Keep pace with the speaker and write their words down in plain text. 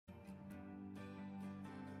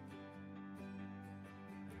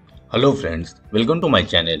Hello friends, welcome to my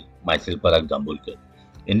channel, myself Parag Dambulkar.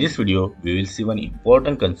 In this video, we will see one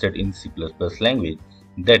important concept in C++ language,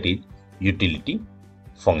 that is utility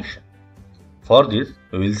function. For this,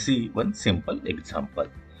 we will see one simple example.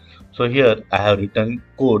 So here I have written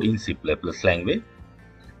code in C++ language.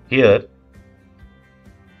 Here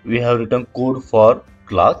we have written code for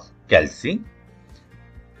class calci,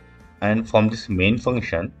 and from this main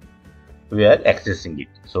function we are accessing it.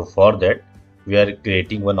 So for that we are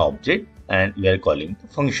creating one object and we are calling the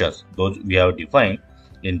functions. Those we have defined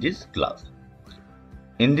in this class.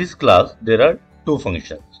 In this class there are two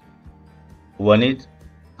functions. One is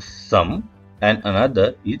sum and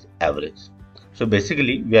another is average. So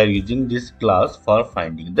basically we are using this class for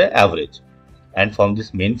finding the average, and from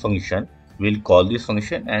this main function we will call this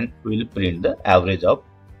function and we will print the average of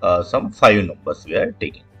some 5 numbers we are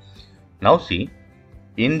taking. Now see,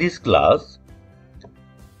 in this class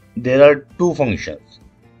there are two functions.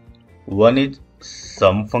 One is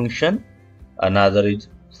sum function, another is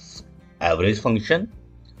average function.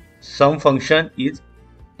 Sum function is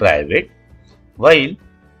private while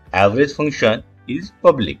average function is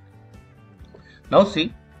public. Now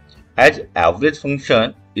see, as average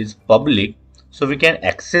function is public, so we can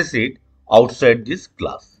access it outside this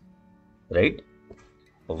class, right?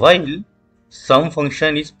 While sum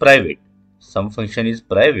function is private.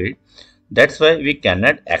 That's why we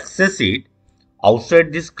cannot access it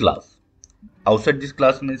outside this class. Outside this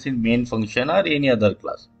class means in main function or any other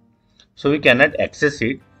class. So we cannot access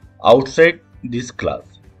it outside this class.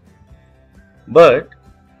 But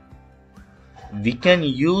we can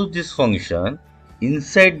use this function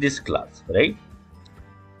inside this class, right?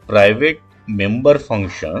 Private member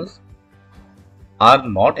functions are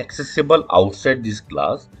not accessible outside this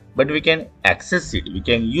class, but we can access it, we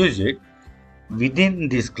can use it within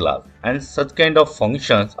this class, and such kind of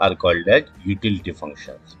functions are called as utility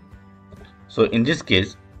functions. So in this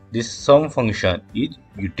case, this sum function is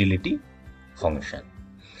utility function.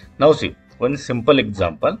 Now see one simple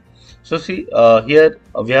example. So see, here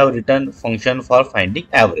we have written function for finding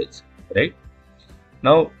average, right?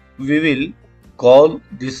 Now we will call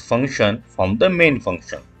this function from the main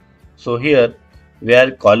function. So here we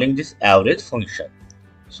are calling this average function.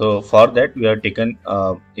 So for that we have taken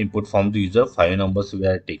input from the user, 5 numbers we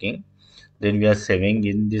are taking. Then we are saving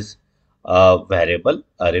in this variable,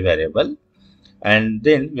 array variable, and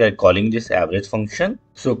then we are calling this average function.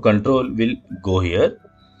 So control will go here.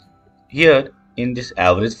 Here in this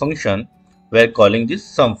average function we are calling this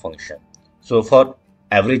sum function. So for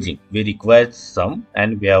averaging we require sum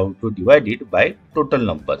and we have to divide it by total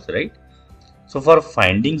numbers, right? So for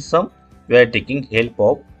finding sum we are taking help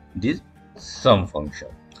of this sum function.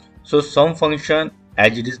 So sum function,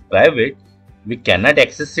 as it is private, we cannot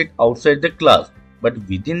access it outside the class, but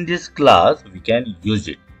within this class we can use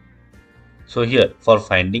it. So here for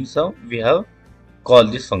finding sum we have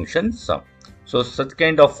called this function sum. So such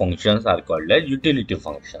kind of functions are called as utility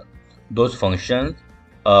functions. Those functions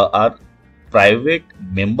are private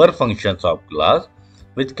member functions of class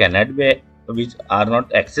which are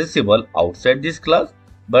not accessible outside this class,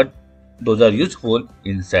 but those are useful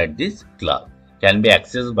inside this class, can be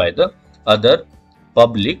accessed by the other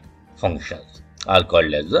public functions, are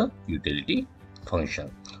called as a utility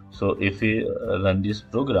function. So if we run this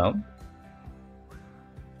program,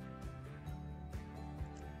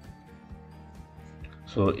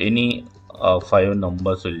 so any 5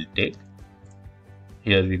 numbers will take.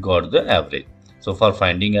 Here we got the average. So for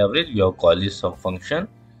finding average we have called this sum function.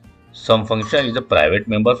 Sum function is a private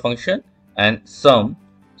member function, and sum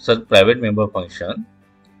such private member function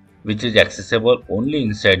which is accessible only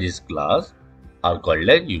inside this class are called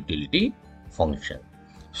as utility function.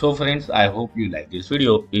 So friends, I hope you like this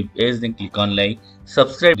video. If yes, then click on like,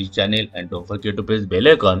 subscribe to the channel, and don't forget to press bell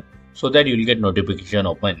icon so that you will get notification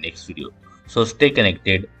of my next video. So stay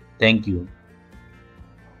connected. Thank you.